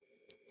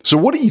So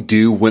what do you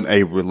do when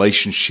a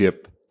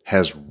relationship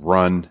has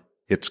run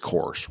its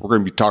course? We're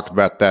going to be talking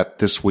about that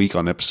this week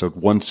on episode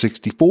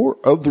 164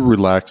 of The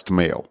Relaxed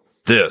Male.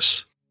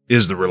 This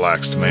is The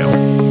Relaxed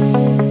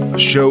Male, a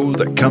show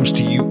that comes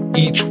to you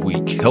each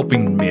week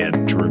helping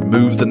men to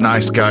remove the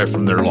nice guy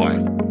from their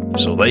life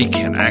so they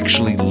can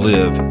actually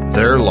live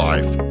their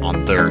life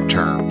on their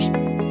terms.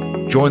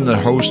 Join the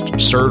host,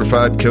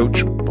 certified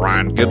coach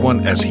Brian Goodwin,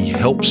 as he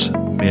helps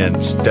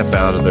men step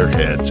out of their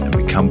heads and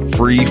become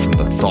free from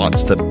the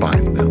thoughts that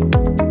bind them.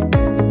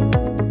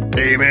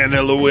 Hey man,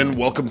 hello and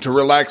welcome to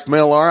Relaxed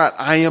Male. All right,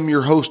 I am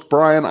your host,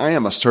 Brian. I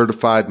am a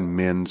certified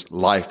men's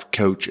life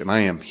coach, and I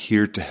am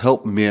here to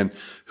help men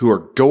who are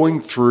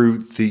going through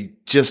the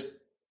just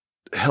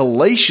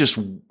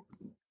hellacious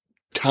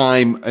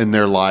time in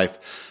their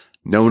life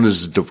known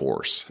as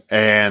divorce.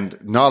 And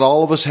not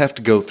all of us have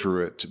to go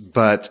through it,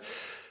 but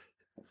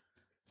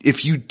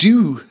if you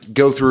do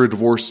go through a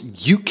divorce,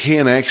 you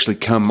can actually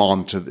come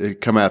out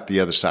the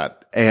other side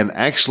and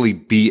actually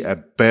be a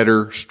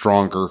better,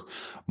 stronger,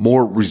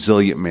 more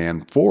resilient man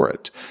for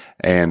it.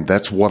 And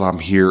that's what I'm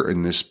here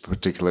in this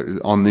particular,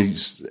 on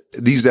these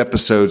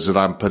episodes that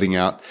I'm putting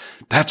out.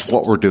 That's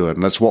what we're doing.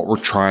 That's what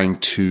I'm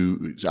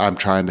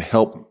trying to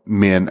help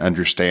men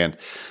understand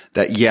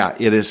that, yeah,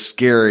 it is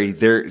scary.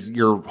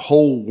 Your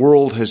whole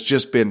world has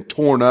just been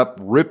torn up,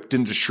 ripped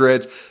into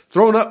shreds,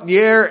 thrown up in the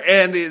air,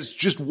 and it's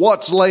just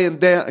what's laying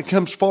down, it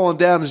comes falling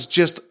down is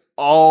just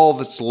all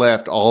that's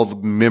left, all the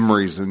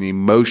memories and the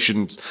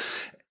emotions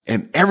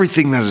and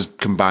everything that is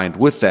combined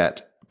with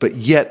that. But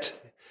yet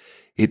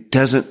it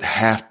doesn't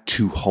have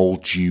to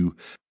hold you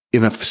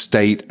in a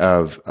state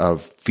of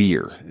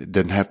fear. It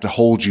doesn't have to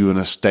hold you in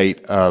a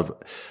state of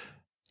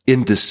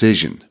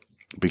indecision,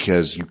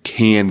 because you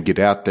can get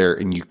out there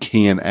and you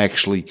can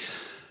actually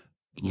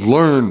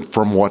learn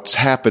from what's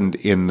happened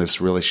in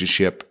this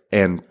relationship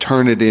and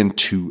turn it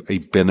into a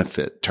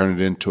benefit, turn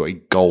it into a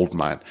gold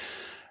mine.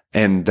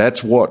 And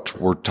that's what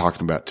we're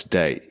talking about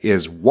today,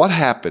 is what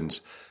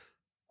happens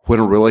when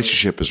a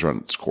relationship has run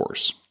its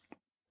course.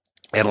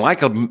 And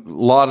like a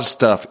lot of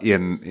stuff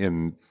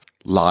in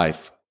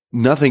life,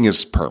 nothing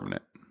is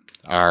permanent.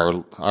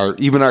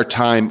 Even our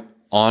time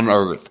on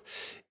earth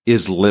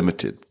is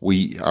limited.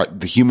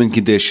 The human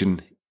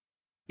condition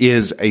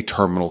is a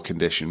terminal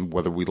condition,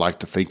 whether we like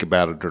to think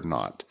about it or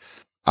not.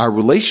 Our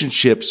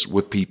relationships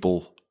with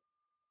people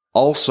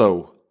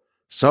also,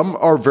 some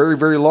are very,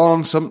 very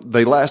long. Some,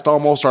 they last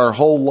almost our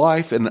whole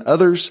life, and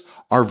others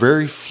are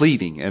very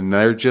fleeting, and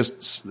they're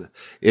just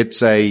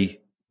a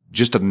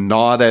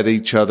nod at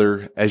each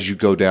other as you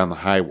go down the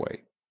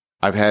highway.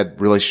 I've had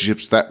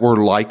relationships that were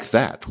like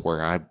that,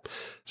 where I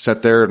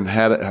sat there and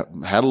had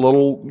a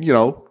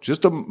little,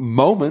 just a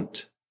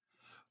moment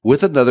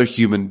with another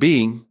human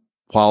being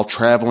while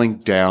traveling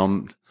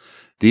down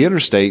the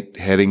interstate,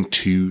 heading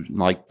to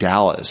like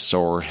Dallas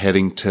or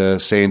heading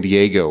to San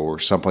Diego or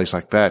someplace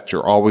like that.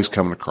 You're always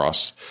coming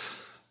across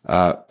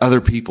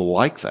other people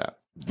like that.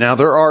 Now,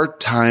 there are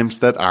times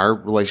that our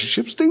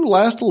relationships do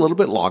last a little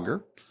bit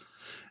longer,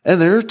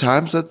 and there are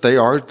times that they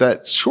are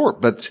that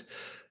short, but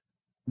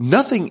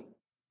nothing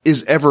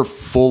is ever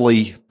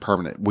fully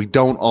permanent. We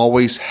don't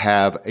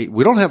have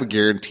a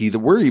guarantee that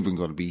we're even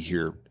going to be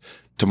here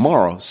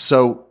tomorrow.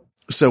 So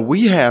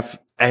we have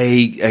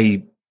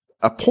a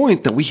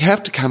point that we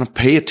have to kind of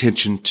pay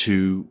attention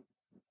to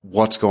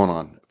what's going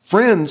on.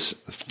 Friends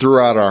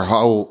throughout our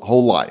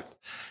whole life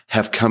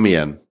have come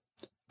in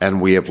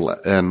and we have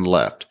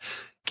left.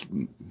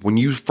 When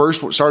you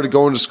first started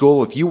going to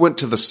school, if you went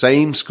to the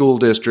same school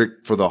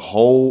district for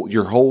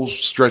your whole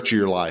stretch of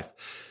your life,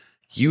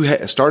 you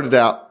started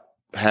out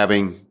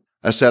having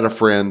a set of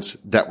friends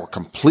that were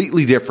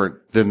completely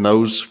different than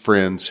those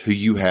friends who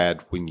you had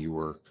when you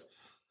were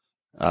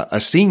a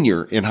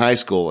senior in high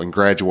school and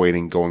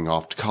graduating, going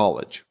off to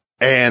college.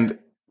 And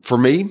for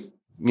me,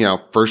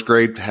 first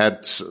grade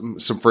had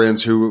some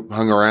friends who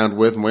hung around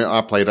with, and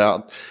I played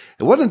out.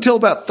 It wasn't until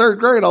about third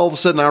grade, all of a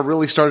sudden, I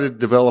really started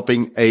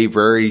developing a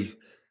very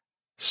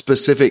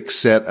specific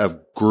set of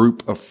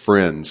group of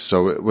friends.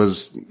 So it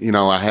was,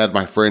 I had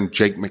my friend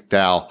Jake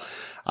McDowell.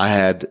 I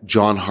had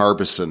John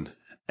Harbison,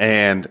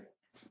 and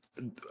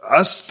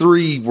us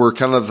three were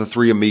kind of the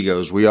three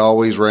amigos. We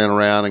always ran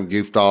around and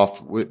goofed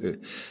off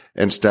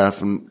and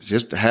stuff, and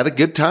just had a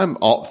good time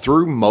all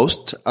through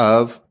most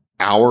of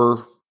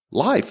our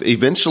life.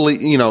 Eventually,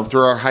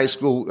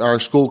 through our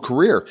school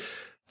career,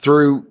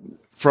 from,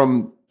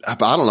 I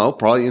don't know,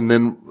 probably. And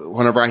then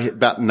whenever I hit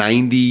about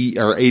 90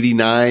 or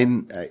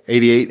 89,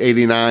 88,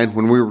 89,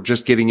 when we were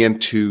just getting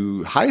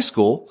into high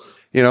school,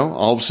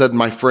 all of a sudden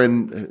my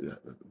friend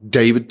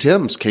David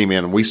Timms came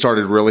in, and we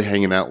started really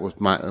hanging out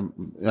with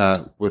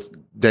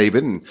with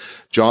David, and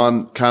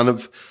John kind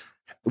of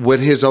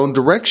went his own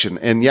direction.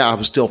 And yeah, I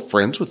was still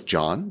friends with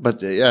John,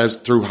 but as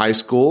through high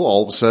school,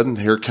 all of a sudden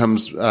here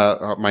comes,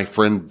 my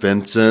friend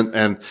Vincent,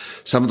 and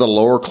some of the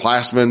lower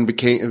classmen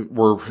came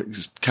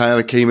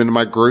into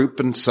my group,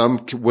 and some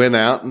went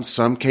out and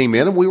some came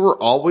in, and we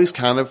were always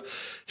kind of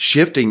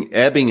shifting,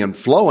 ebbing and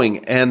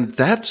flowing. And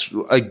that's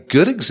a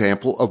good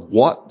example of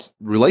what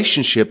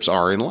relationships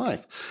are in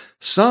life.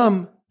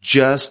 Some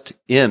just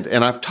end.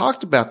 And I've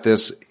talked about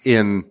this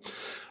in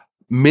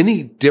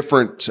many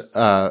different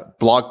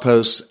blog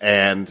posts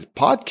and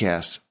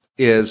podcasts.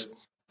 Is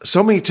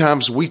so many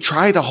times we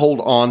try to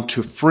hold on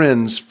to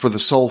friends for the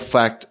sole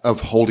fact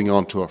of holding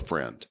on to a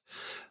friend,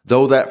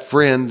 though that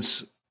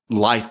friend's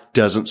life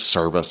doesn't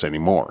serve us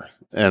anymore.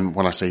 And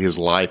when I say his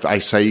life, I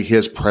say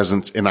his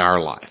presence in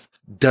our life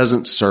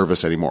doesn't serve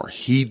us anymore.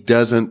 He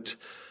doesn't,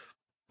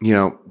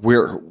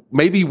 we're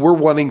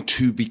wanting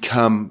to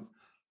become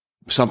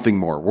something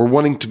more. We're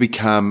wanting to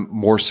become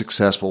more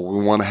successful.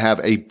 We want to have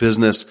a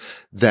business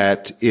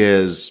that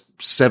is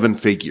 7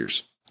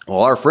 figures.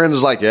 Well, our friend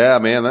is like, yeah,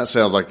 man, that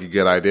sounds like a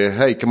good idea.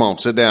 Hey, come on,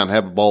 sit down,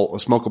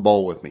 smoke a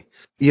bowl with me.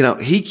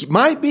 He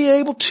might be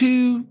able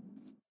to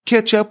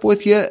catch up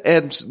with you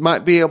and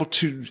might be able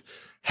to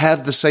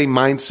have the same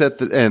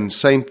mindset and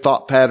same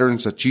thought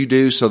patterns that you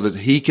do so that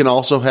he can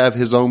also have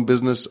his own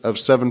business of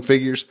 7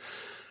 figures.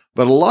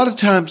 But a lot of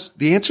times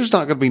the answer is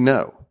not going to be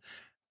no.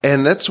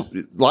 And that's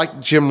like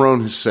Jim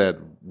Rohn has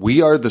said,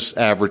 we are the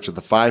average of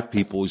the 5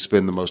 people we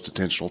spend the most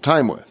intentional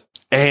time with.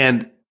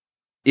 And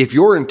if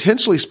you're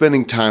intentionally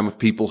spending time with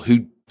people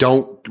who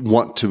don't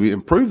want to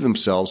improve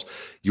themselves,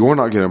 you're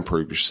not going to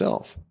improve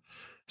yourself.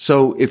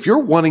 So if you're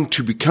wanting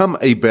to become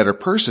a better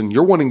person,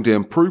 you're wanting to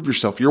improve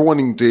yourself, you're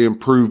wanting to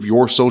improve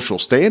your social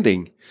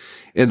standing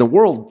in the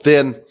world,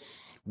 then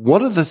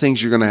one of the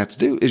things you're going to have to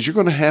do is you're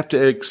going to have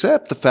to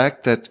accept the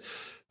fact that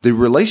the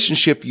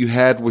relationship you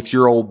had with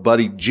your old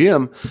buddy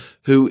Jim,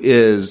 who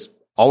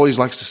always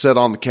likes to sit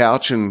on the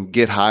couch and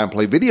get high and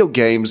play video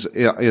games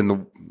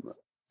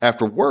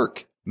after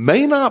work,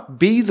 may not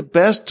be the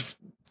best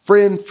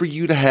friend for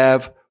you to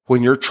have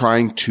when you're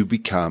trying to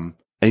become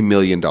 $1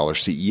 million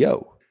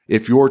CEO.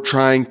 If you're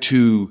trying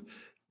to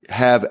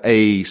have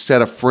a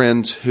set of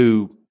friends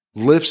who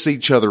lifts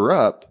each other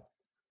up,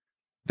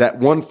 that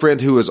one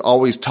friend who is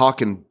always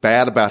talking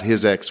bad about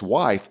his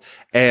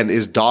ex-wife and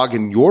is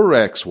dogging your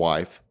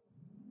ex-wife,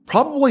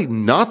 probably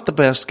not the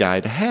best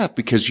guy to have,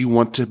 because you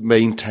want to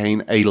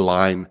maintain a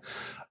line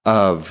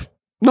of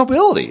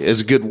nobility is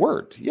a good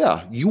word.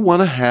 Yeah. You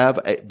want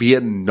to be a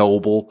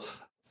noble,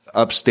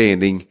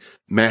 upstanding,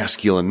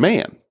 masculine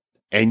man.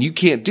 And you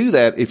can't do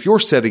that if you're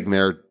sitting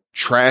there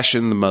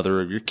trashing the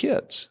mother of your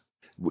kids.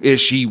 Is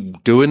she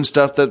doing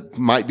stuff that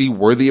might be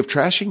worthy of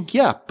trashing?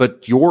 Yeah,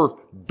 but you're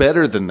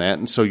better than that.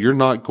 And so you're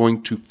not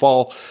going to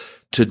fall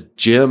to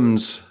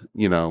Jim's,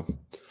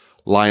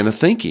 line of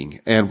thinking,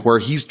 and where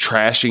he's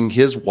trashing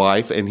his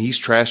wife and he's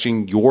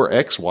trashing your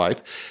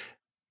ex-wife.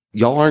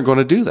 Y'all aren't going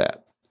to do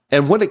that.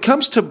 And when it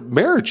comes to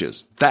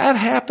marriages, that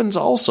happens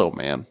also,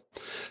 man.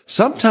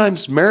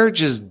 Sometimes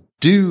marriages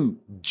do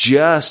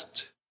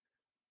just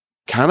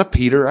kind of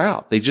peter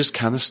out. They just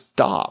kind of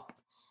stop.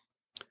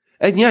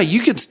 And yeah,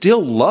 you can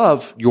still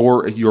love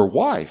your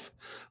wife,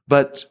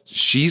 but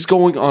she's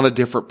going on a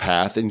different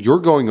path and you're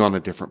going on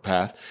a different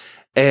path.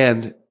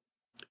 And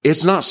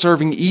it's not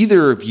serving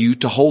either of you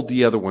to hold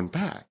the other one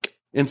back.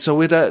 And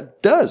so it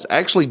does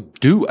actually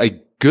do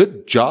a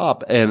good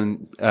job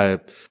and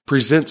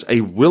presents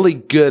a really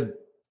good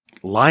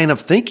line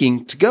of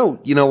thinking to go,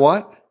 you know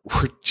what?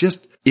 We're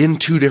just in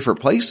 2 different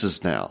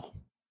places now.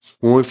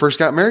 When we first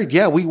got married,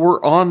 yeah, we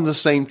were on the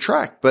same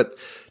track, but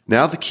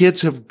now the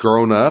kids have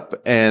grown up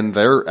and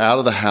they're out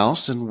of the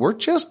house and we're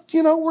just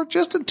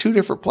in 2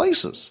 different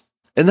places.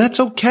 And that's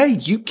okay.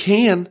 You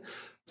can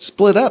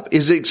split up.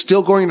 Is it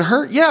still going to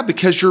hurt? Yeah,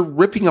 because you're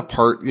ripping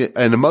apart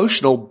an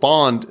emotional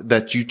bond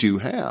that you two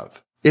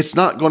have. It's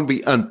not going to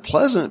be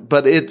unpleasant,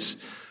 but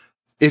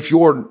if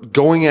you're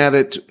going at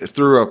it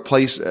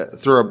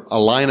through a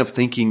line of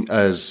thinking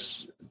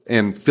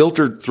and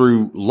filtered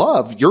through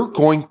love,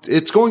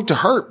 it's going to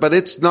hurt, but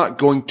it's not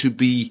going to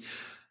be,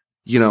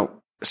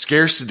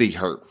 scarcity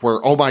hurt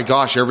where, oh my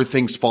gosh,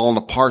 everything's falling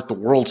apart. The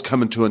world's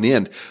coming to an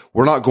end.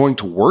 We're not going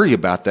to worry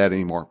about that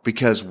anymore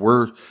because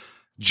we're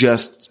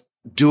just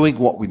doing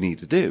what we need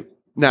to do.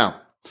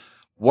 Now,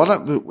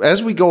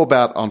 as we go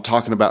about on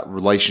talking about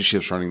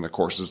relationships running the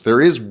courses, there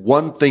is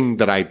one thing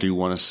that I do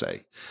want to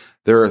say.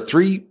 There are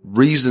 3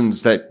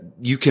 reasons that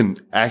you can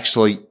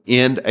actually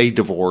end a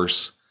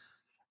divorce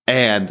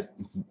and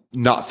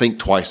not think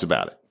twice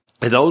about it.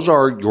 And those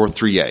are your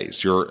 3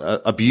 A's, your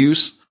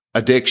abuse,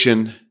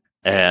 addiction,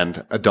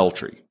 and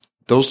adultery.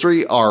 Those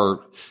 3 are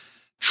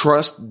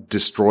trust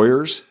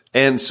destroyers.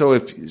 And so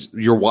if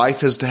your wife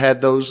has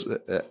done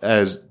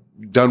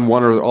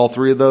one or all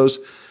 3 of those,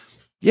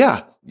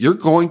 yeah, you're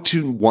going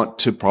to want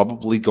to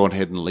probably go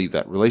ahead and leave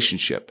that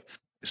relationship,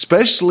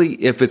 especially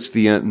if it's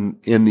in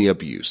the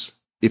abuse.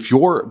 If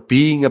you're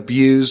being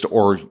abused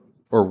or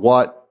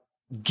what,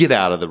 get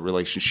out of the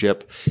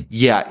relationship.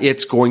 Yeah,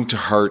 it's going to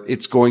hurt.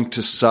 It's going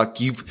to suck.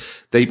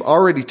 They've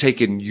already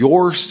taken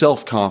your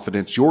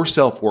self-confidence, your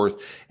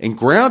self-worth, and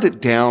ground it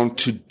down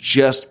to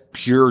just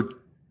pure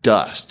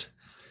dust.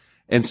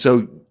 And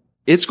so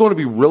it's going to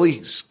be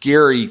really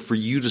scary for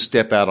you to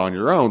step out on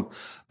your own,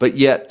 but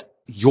yet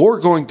you're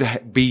going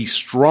to be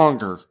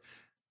stronger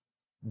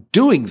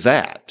doing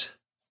that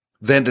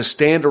than to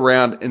stand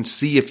around and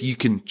see if you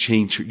can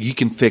change her, you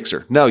can fix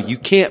her. No, you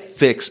can't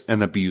fix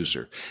an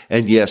abuser.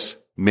 And yes,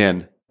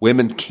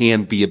 women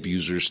can be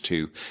abusers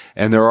too.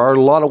 And there are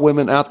a lot of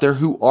women out there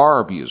who are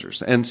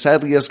abusers. And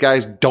sadly, us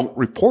guys don't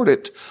report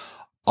it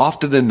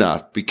often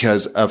enough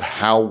because of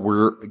how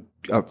we're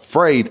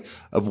afraid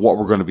of what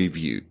we're going to be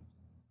viewed.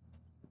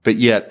 But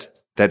yet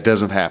that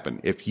doesn't happen.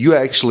 If you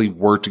actually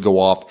were to go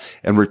off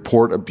and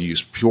report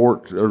abuse,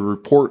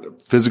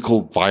 report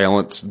physical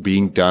violence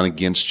being done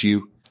against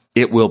you,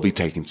 it will be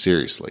taken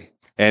seriously.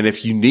 And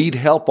if you need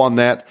help on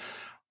that,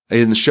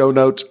 in the show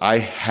notes, I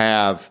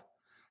have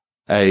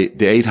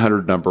the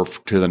 800 number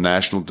to the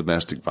National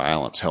Domestic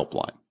Violence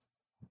Helpline,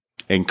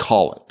 and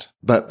call it.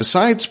 But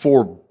besides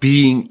for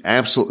being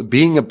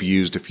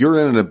abused, if you're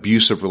in an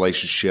abusive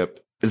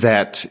relationship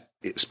that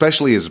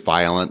especially is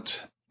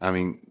violent, I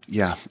mean,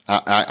 yeah,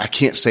 I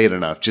can't say it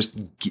enough.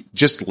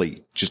 Just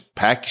leave. Just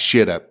pack your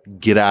shit up.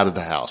 Get out of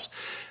the house.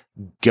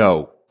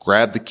 Go.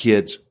 Grab the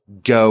kids.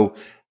 Go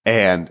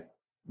and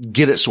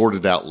get it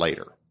sorted out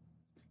later.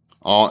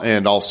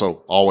 And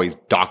also always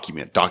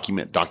document.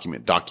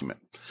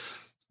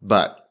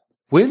 But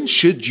when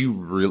should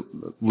you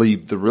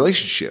leave the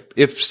relationship?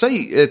 If, say,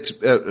 it's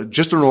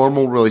just a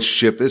normal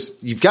relationship,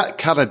 you've got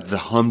kind of the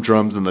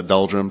humdrums and the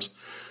doldrums,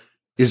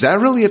 is that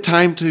really a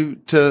time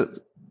to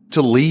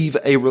leave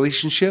a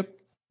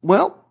relationship?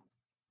 Well,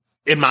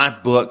 in my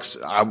books,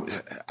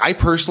 I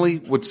personally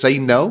would say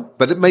no,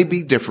 but it may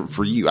be different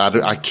for you.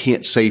 I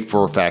can't say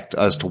for a fact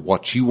as to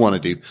what you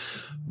want to do,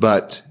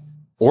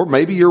 or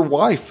maybe your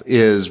wife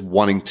is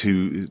wanting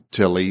to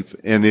leave.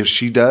 And if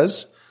she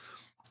does,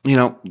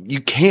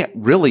 you can't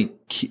really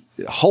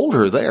hold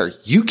her there.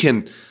 You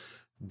can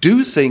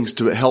do things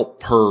to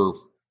help her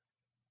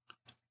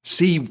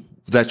see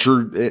that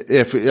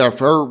if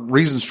her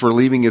reasons for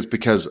leaving is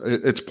because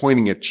it's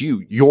pointing at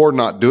you, you're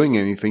not doing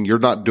anything. You're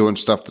not doing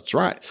stuff that's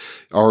right.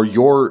 Or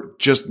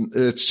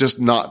it's just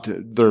not,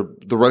 the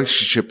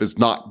relationship is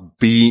not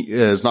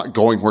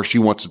going where she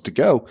wants it to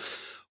go.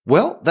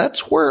 Well,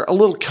 that's where a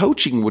little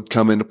coaching would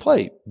come into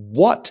play.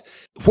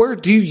 Where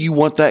do you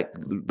want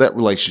that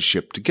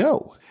relationship to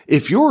go?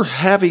 If you're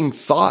having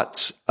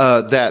thoughts,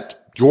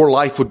 that your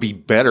life would be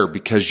better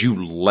because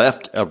you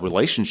left a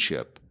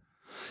relationship,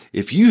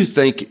 if you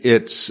think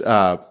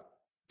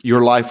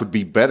your life would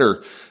be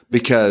better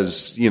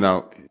because,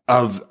 because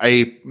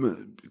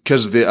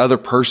the other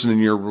person in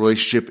your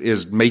relationship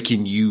is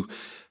making you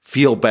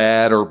feel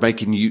bad or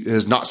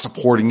is not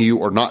supporting you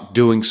or not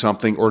doing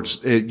something, or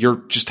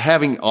you're just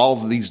having all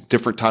of these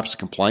different types of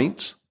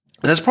complaints,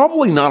 that's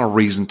probably not a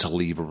reason to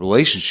leave a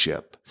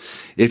relationship.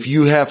 If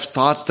you have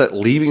thoughts that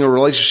leaving a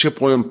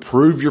relationship will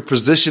improve your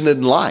position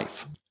in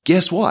life,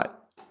 guess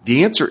what?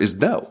 The answer is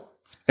no.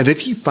 And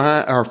if you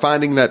are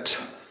finding that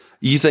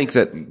you think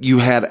that you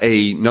had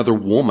another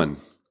woman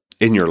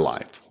in your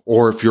life,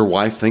 or if your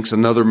wife thinks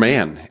another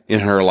man in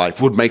her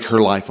life would make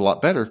her life a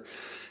lot better,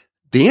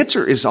 the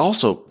answer is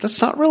also,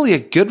 that's not really a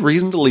good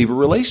reason to leave a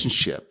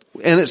relationship.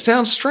 And it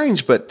sounds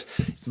strange, but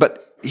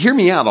hear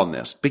me out on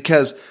this,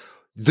 because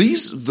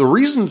the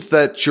reasons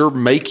that you're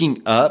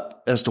making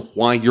up as to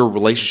why your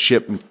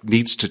relationship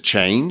needs to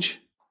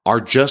change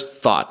are just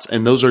thoughts,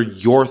 and those are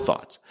your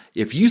thoughts.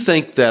 If you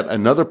think that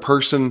another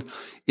person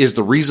is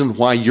the reason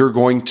why you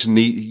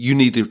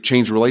need to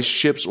change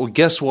relationships, well,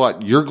 guess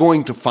what? You're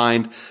going to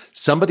find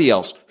somebody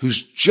else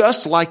who's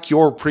just like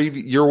your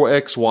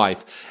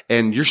ex-wife,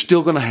 and you're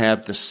still going to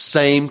have the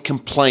same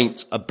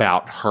complaints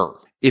about her.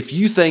 If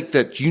you think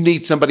that you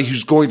need somebody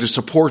who's going to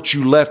support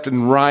you left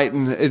and right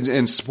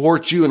and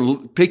support you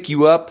and pick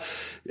you up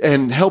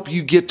and help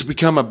you get to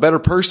become a better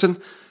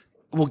person,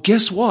 well,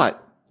 guess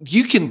what?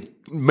 You can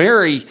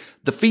marry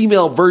the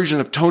female version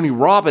of Tony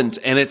Robbins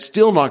and it's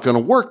still not going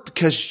to work,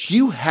 because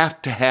you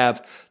have to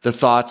have the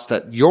thoughts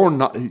that you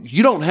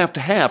don't have to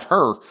have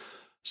her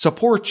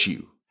support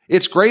you.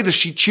 It's great if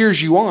she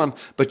cheers you on,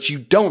 but you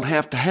don't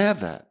have to have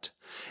that.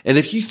 And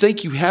if you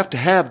think you have to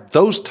have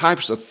those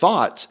types of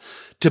thoughts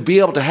to be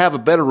able to have a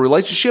better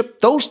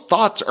relationship, those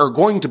thoughts are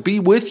going to be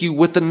with you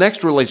with the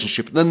next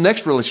relationship, the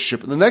next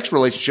relationship, and the next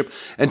relationship,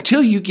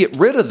 until you get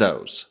rid of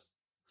those.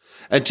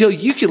 Until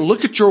you can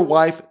look at your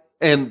wife,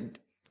 and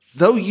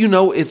though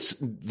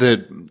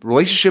the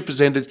relationship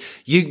has ended,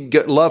 you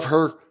can love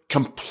her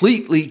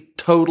completely,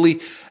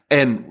 totally,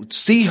 and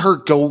see her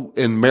go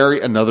and marry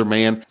another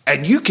man,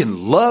 and you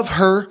can love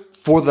her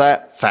for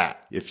that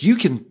fact. If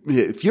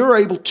you're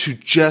able to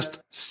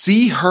just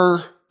see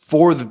her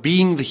for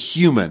being the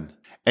human,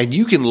 and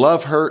you can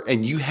love her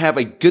and you have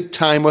a good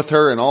time with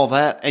her and all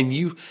that, and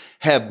you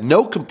have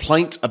no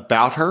complaints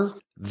about her,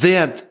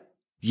 then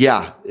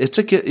yeah, it's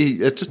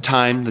a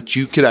time that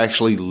you could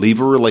actually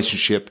leave a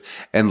relationship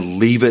and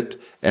leave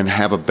it and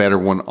have a better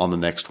one on the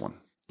next one.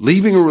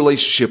 Leaving a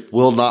relationship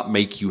will not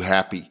make you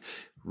happy.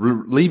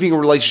 Leaving a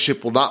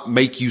relationship will not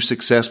make you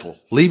successful.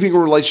 Leaving a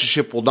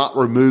relationship will not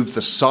remove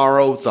the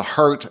sorrow, the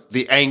hurt,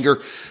 the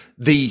anger,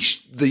 the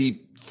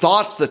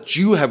thoughts that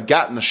you have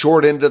gotten the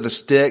short end of the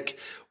stick.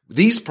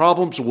 These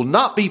problems will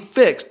not be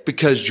fixed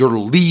because you're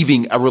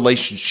leaving a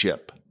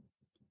relationship.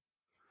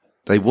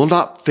 They will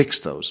not fix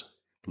those.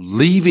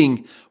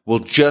 Leaving will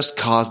just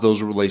cause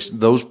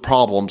those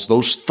problems,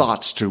 those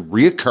thoughts to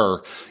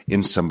reoccur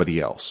in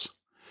somebody else.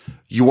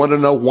 You want to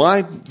know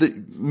why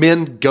the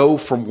men go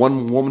from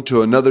one woman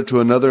to another,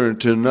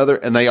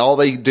 and all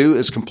they do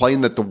is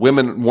complain that the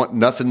women want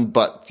nothing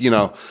but,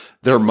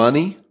 their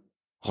money?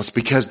 Well, it's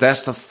because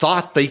that's the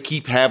thought they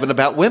keep having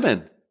about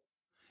women.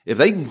 If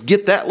they can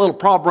get that little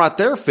problem right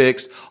there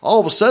fixed,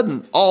 all of a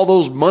sudden, all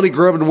those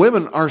money-grubbing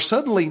women are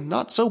suddenly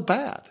not so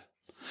bad.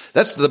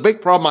 That's the big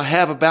problem I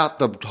have about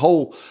the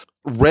whole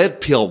red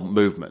pill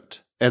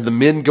movement and the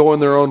men going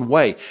their own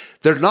way.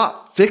 They're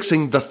not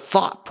fixing the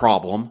thought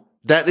problem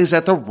that is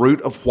at the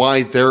root of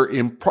why they're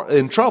in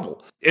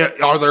trouble.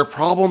 Are there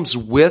problems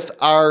with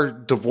our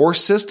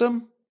divorce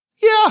system?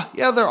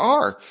 Yeah, there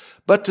are.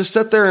 But to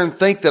sit there and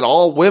think that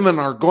all women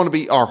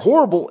are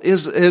horrible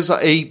is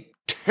a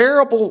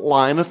terrible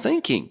line of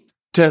thinking.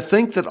 To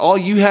think that all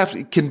you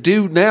can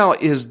do now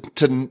is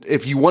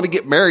if you want to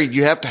get married,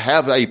 you have to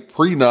have a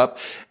prenup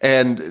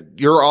and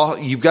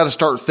you've got to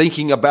start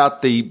thinking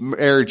about the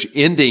marriage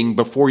ending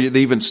before it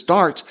even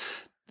starts.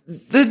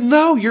 Then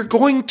no, you're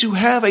going to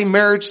have a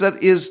marriage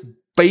that is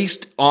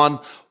based on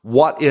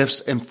what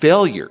ifs and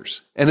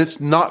failures, and it's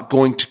not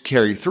going to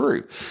carry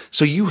through.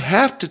 So you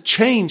have to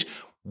change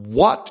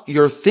what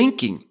you're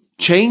thinking,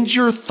 change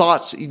your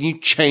thoughts, and you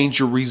change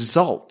your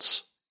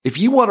results. If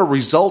you want a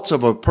results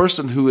of a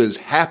person who is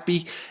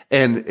happy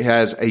and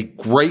has a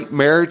great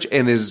marriage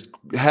and is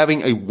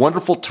having a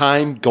wonderful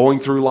time going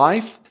through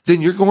life,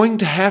 then you're going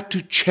to have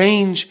to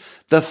change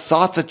the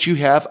thought that you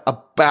have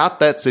about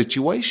that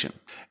situation.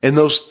 And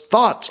those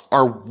thoughts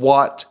are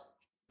what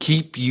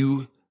keep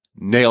you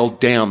nailed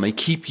down. They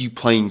keep you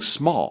playing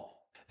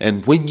small.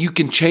 And when you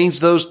can change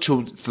those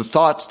to the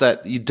thoughts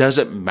that it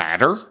doesn't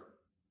matter,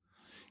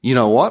 you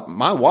know what?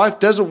 My wife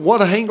doesn't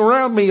want to hang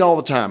around me all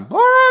the time. All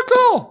right,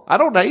 cool. I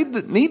don't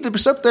need to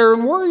sit there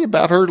and worry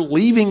about her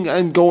leaving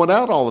and going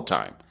out all the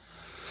time.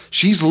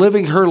 She's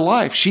living her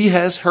life. She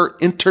has her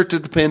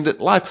interdependent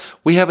life.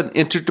 We have an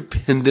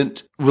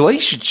interdependent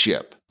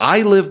relationship.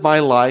 I live my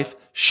life.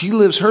 She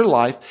lives her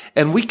life,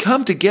 and we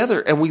come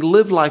together and we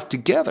live life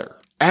together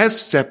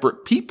as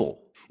separate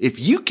people.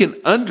 If you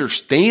can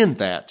understand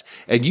that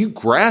and you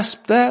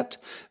grasp that,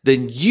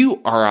 then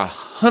you are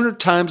 100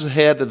 times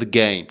ahead of the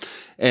game.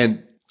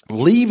 And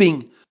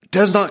leaving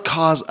does not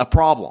cause a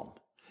problem,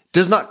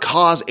 does not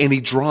cause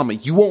any drama.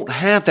 You won't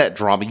have that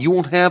drama. You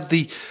won't have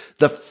the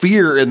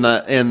fear and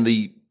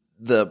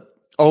the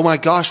oh my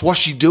gosh, what's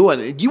she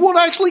doing? You won't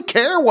actually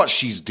care what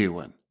she's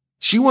doing.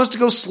 She wants to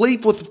go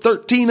sleep with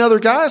 13 other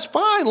guys.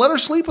 Fine. Let her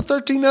sleep with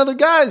 13 other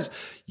guys.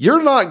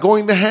 You're not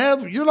going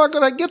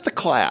to get the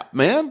clap,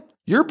 man.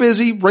 You're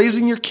busy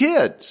raising your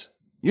kids.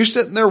 You're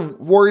sitting there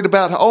worried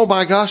about, oh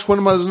my gosh, when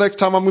am I the next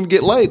time I'm going to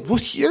get laid? Well,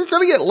 you're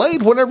going to get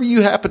laid whenever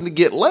you happen to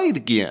get laid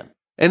again.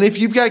 And if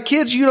you've got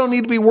kids, you don't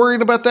need to be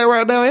worrying about that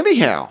right now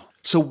anyhow.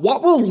 So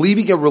what will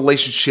leaving a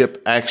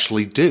relationship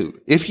actually do?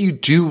 If you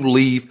do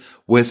leave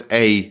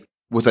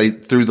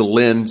through the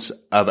lens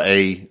of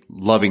a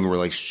loving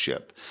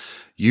relationship,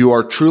 you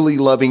are truly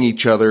loving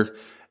each other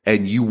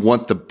and you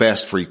want the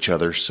best for each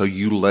other. So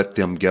you let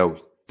them go.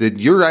 Then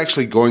you're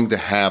actually going to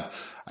have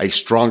a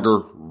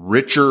stronger,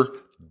 richer,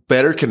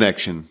 better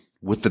connection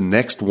with the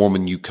next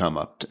woman you come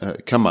up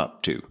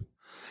to,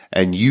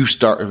 and you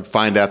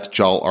find out that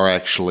y'all are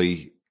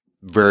actually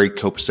very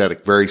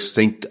copacetic, very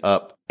synced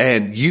up,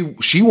 and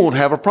she won't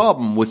have a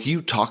problem with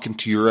you talking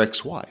to your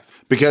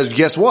ex-wife, because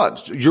guess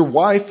what? Your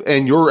wife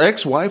and your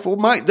ex-wife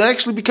might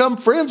actually become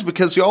friends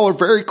because y'all are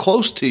very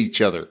close to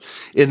each other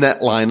in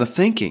that line of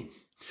thinking.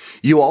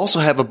 You also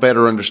have a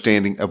better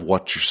understanding of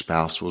what your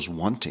spouse was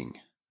wanting.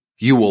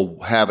 You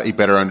will have a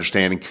better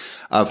understanding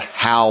of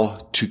how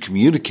to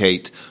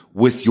communicate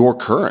with your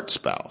current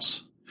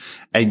spouse.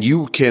 And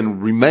you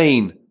can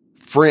remain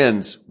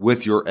friends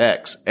with your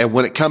ex. And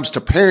when it comes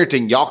to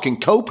parenting, y'all can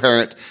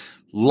co-parent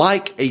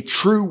like a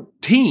true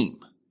team.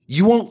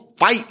 You won't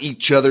fight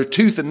each other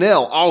tooth and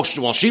nail. Oh,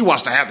 well, she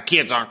wants to have the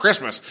kids on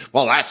Christmas.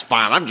 Well, that's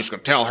fine. I'm just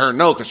going to tell her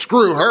no, because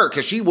screw her,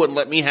 because she wouldn't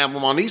let me have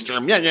them on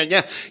Easter.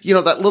 Yeah. You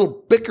know, that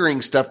little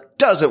bickering stuff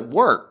doesn't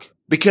work.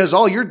 Because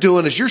all you're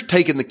doing is you're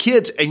taking the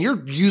kids and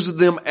you're using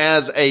them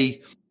as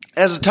a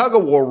tug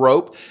of war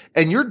rope,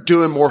 and you're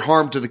doing more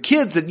harm to the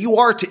kids than you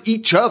are to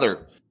each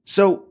other.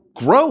 So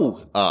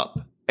grow up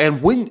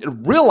and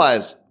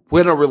realize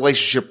when a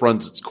relationship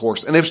runs its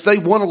course. And if they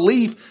want to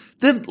leave,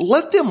 then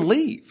let them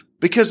leave.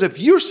 Because if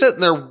you're sitting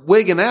there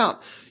wigging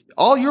out,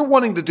 all you're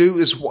wanting to do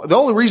is, the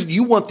only reason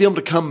you want them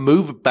to come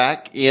move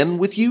back in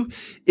with you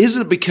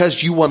isn't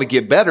because you want to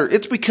get better.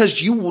 It's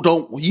because you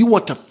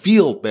want to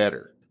feel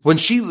better.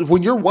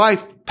 When your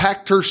wife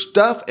packed her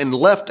stuff and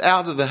left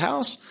out of the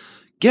house,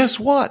 guess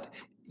what?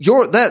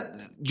 You're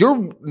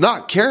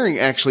not caring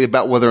actually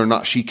about whether or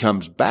not she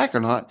comes back or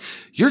not.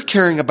 You're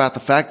caring about the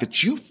fact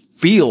that you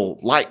feel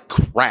like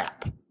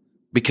crap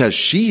because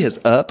she is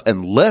up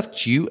and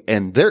left you,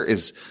 and there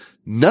is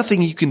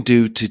nothing you can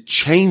do to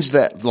change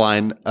that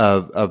line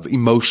of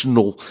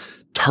emotional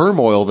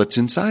turmoil that's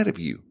inside of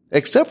you,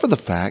 except for the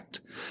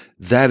fact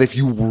that if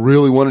you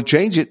really want to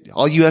change it,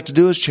 all you have to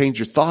do is change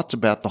your thoughts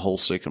about the whole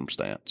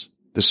circumstance.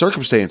 The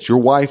circumstance your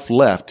wife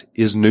left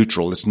is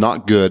neutral. It's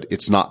not good.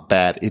 It's not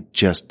bad. It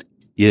just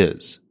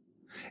is.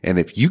 And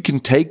if you can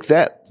take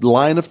that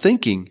line of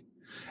thinking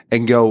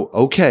and go,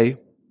 okay,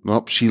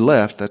 well, she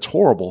left. That's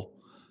horrible.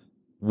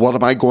 What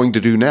am I going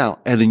to do now?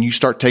 And then you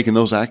start taking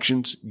those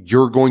actions,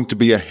 you're going to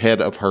be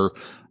ahead of her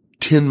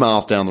 10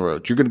 miles down the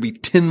road. You're going to be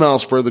 10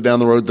 miles further down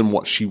the road than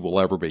what she will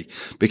ever be,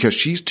 because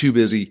she's too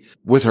busy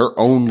with her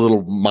own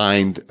little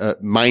mind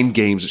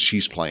games that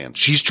she's playing.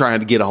 She's trying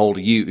to get a hold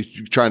of you,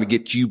 trying to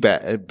get you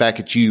back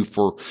at you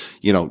for,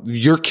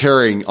 you're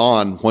carrying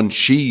on when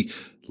she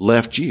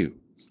left you.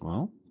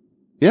 Well,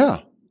 yeah,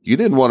 you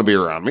didn't want to be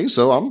around me,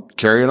 so I'm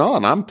carrying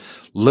on. I'm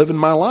living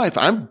my life.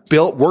 I'm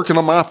working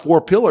on my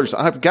 4 pillars.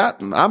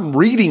 I'm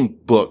reading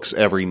books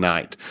every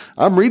night.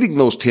 I'm reading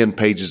those 10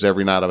 pages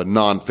every night of a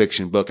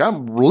nonfiction book.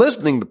 I'm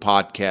listening to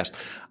podcasts.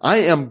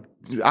 I'm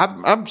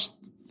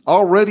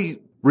already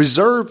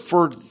reserved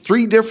for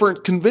 3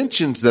 different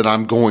conventions that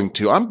I'm going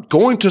to. I'm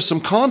going to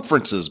some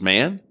conferences,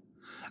 man.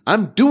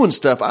 I'm doing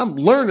stuff. I'm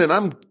learning.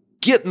 I'm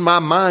getting my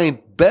mind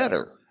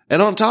better.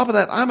 And on top of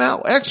that, I'm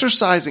out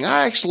exercising.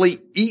 I actually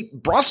eat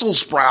Brussels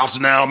sprouts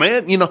now,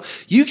 man.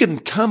 You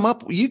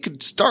can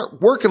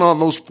start working on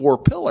those 4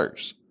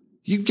 pillars.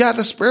 You've got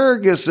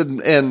asparagus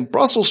and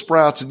Brussels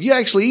sprouts, and you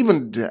actually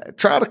even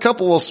tried a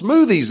couple of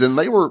smoothies, and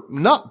they were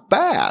not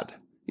bad.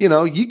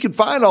 You can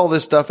find all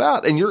this stuff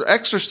out, and you're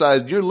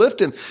exercising, you're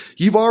lifting.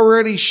 You've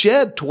already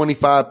shed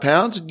 25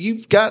 pounds, and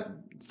you've got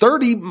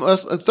 30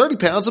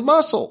 pounds of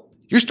muscle.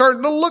 You're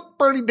starting to look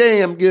pretty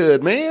damn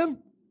good, man.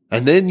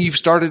 And then you've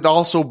started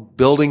also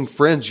building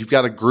friends. You've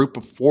got a group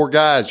of 4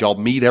 guys. Y'all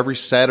meet every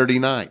Saturday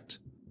night.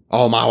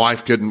 Oh, my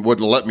wife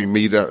wouldn't let me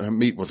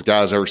meet with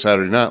guys every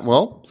Saturday night.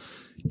 Well,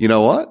 you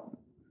know what?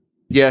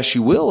 Yeah, she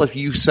will if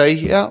you say,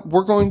 yeah,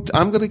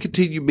 I'm going to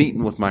continue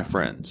meeting with my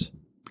friends,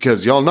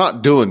 because y'all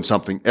not doing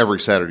something every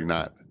Saturday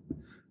night.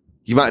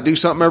 You might do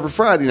something every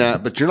Friday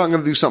night, but you're not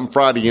going to do something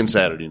Friday and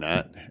Saturday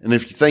night. And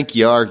if you think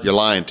you are, you're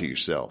lying to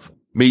yourself.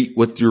 Meet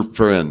with your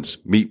friends.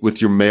 Meet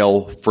with your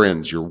male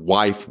friends. Your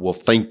wife will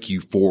thank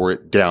you for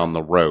it down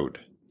the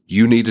road.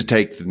 You need to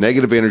take the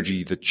negative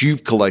energy that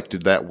you've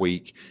collected that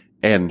week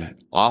and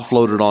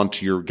offload it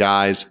onto your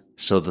guys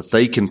so that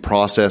they can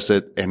process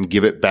it and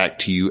give it back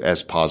to you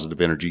as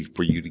positive energy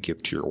for you to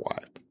give to your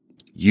wife.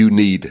 You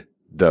need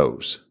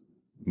those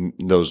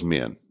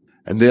men.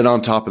 And then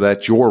on top of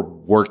that, you're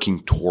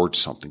working towards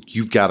something.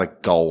 You've got a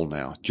goal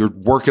now. You're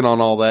working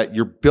on all that.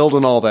 You're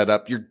building all that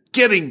up. You're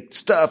getting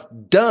stuff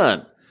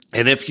done.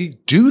 And if you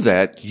do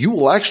that, you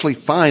will actually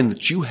find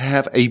that you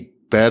have a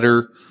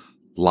better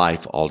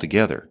life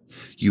altogether.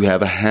 You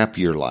have a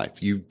happier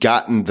life. You've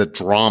gotten the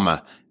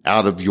drama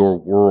out of your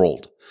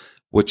world,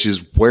 which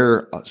is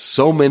where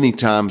so many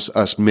times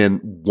us men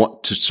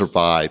want to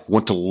survive,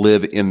 want to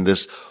live in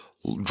this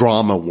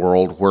drama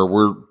world where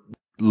we're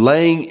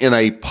laying in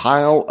a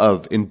pile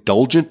of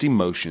indulgent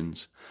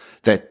emotions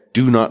that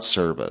do not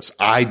serve us.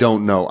 I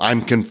don't know.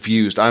 I'm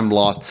confused. I'm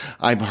lost.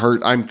 I'm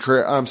hurt.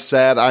 I'm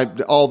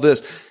sad. All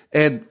this.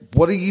 And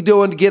what are you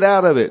doing to get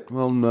out of it?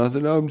 Well,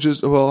 nothing. I'm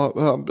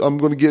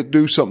going to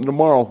do something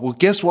tomorrow. Well,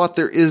 guess what?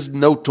 There is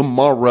no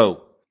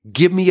tomorrow.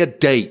 Give me a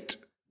date.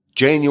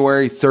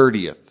 January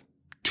 30th,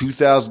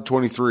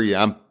 2023.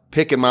 I'm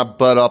picking my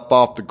butt up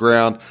off the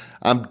ground.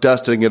 I'm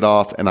dusting it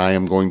off, and I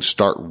am going to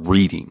start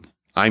reading.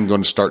 I'm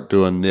going to start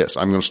doing this.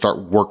 I'm going to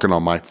start working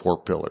on my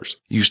 4 pillars.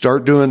 You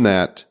start doing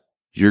that,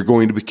 you're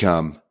going to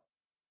become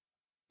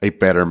a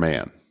better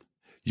man.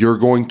 You're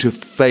going to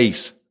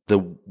face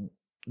the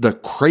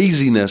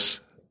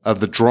craziness of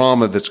the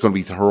drama that's going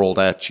to be hurled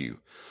at you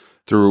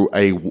through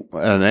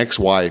an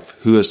ex-wife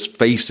who is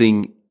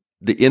facing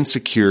the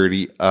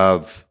insecurity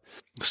of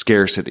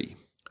scarcity,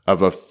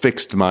 of a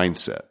fixed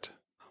mindset,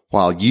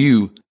 while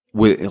you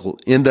will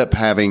end up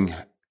having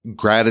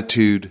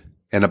gratitude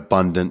and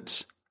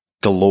abundance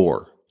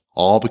galore,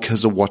 all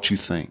because of what you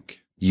think.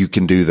 You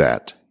can do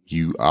that.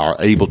 You are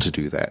able to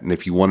do that. And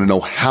if you want to know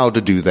how to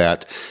do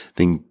that,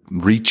 then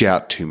reach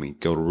out to me.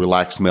 Go to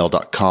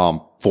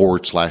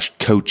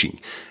relaxedmale.com/coaching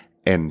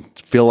and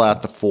fill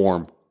out the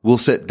form. We'll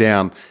sit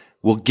down.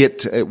 We'll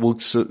get a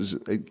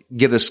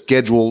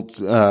scheduled,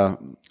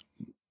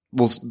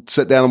 we'll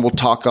sit down and we'll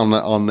talk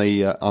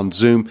on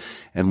Zoom,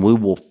 and we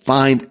will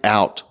find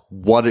out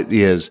what it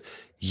is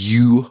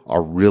you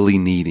are really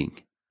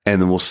needing.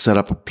 And then we'll set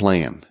up a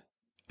plan.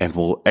 And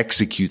we'll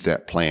execute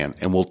that plan,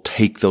 and we'll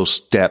take those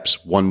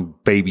steps, one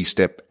baby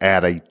step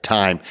at a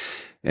time,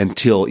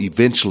 until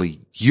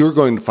eventually you're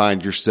going to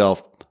find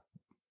yourself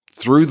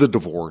through the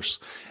divorce,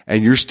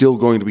 and you're still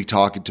going to be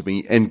talking to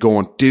me and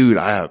going, dude,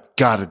 I have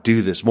got to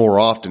do this more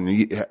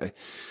often.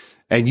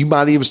 And you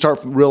might even start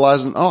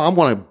realizing, oh, I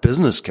want a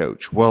business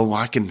coach. Well,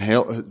 I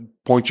can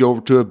point you over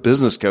to a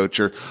business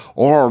coach,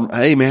 or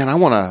hey man, I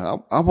want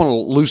to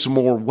lose some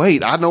more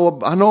weight. I know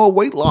a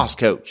weight loss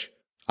coach.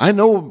 I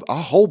know a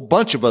whole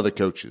bunch of other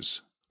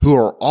coaches who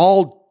are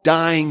all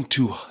dying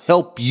to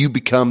help you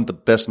become the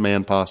best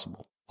man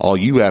possible. All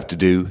you have to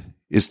do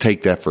is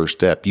take that first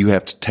step. You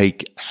have to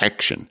take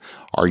action.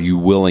 Are you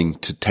willing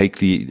to take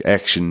the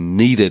action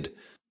needed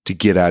to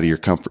get out of your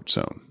comfort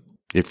zone?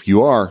 If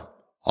you are,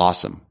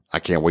 awesome. I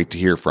can't wait to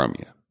hear from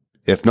you.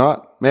 If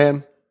not,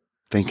 man,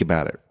 think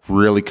about it.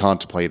 Really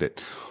contemplate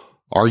it.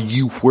 Are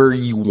you where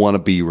you want to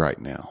be right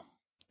now?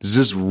 Is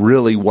this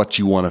really what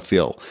you want to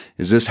feel?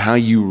 Is this how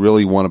you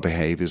really want to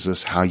behave? Is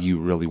this how you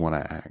really want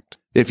to act?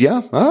 If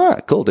yeah, all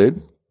right, cool,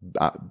 dude.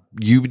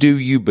 You do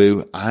you,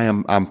 boo.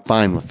 I'm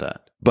fine with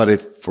that. But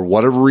if for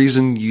whatever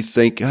reason you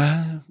think,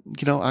 I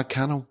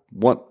kind of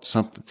want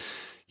something,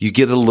 you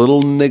get a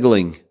little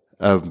niggling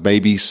of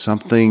maybe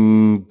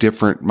something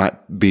different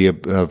might be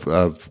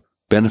of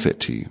benefit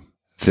to you,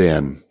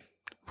 then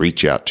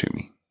reach out to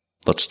me.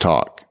 Let's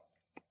talk.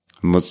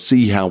 And let's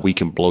see how we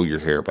can blow your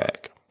hair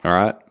back. All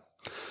right.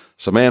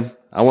 So, man,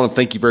 I want to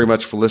thank you very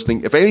much for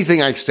listening. If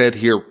anything I said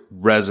here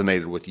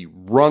resonated with you,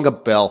 rung a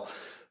bell,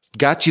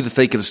 got you to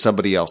thinking of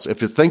somebody else.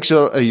 If you're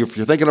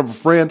thinking of a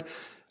friend,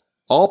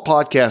 all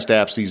podcast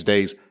apps these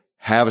days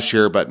have a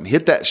share button.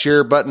 Hit that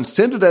share button.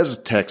 Send it as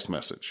a text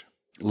message.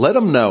 Let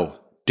them know,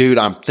 dude,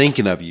 I'm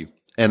thinking of you,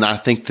 and I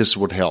think this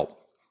would help.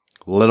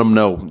 Let them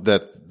know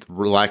that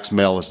Relaxed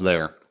Male is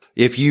there.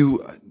 If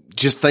you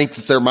just think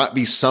that there might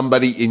be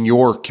somebody in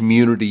your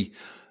community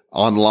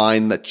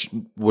online that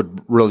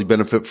would really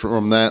benefit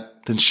from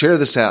that, then share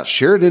this out.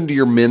 Share it into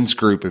your men's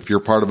group. If you're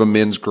part of a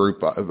men's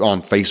group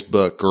on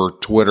Facebook or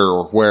Twitter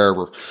or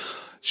wherever,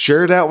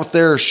 share it out with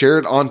there. Share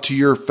it onto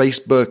your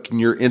Facebook and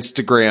your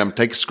Instagram.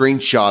 Take a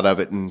screenshot of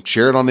it and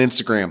share it on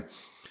Instagram.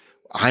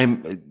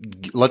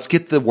 Let's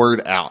get the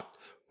word out.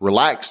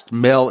 Relaxed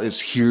Male is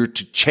here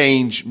to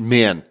change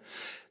men,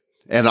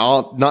 and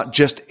not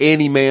just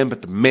any man,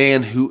 but the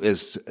man who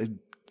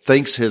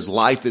thinks his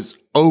life is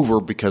over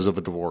because of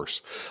a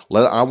divorce.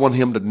 I want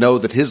him to know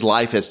that his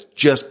life has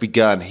just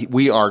begun.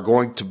 We are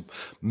going to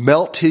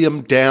melt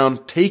him down,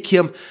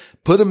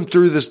 put him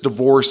through this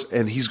divorce,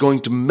 and he's going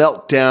to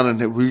melt down,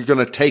 and we're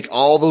going to take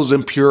all those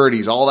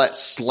impurities, all that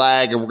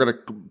slag, and we're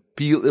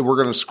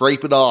going to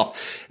scrape it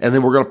off, and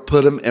then we're going to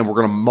put him and we're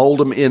going to mold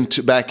him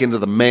back into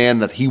the man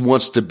that he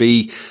wants to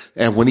be.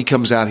 And when he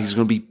comes out, he's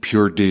going to be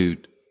pure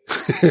dude.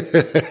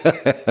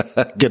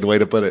 Good way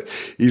to put it.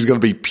 He's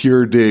going to be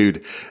pure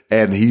dude,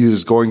 and he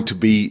is going to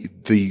be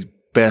the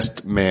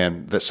best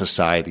man that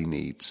society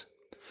needs.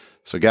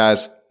 So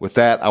guys, with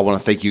that, I want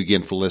to thank you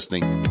again for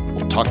listening.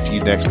 We'll talk to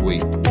you next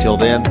week. Till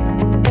then,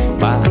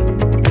 bye.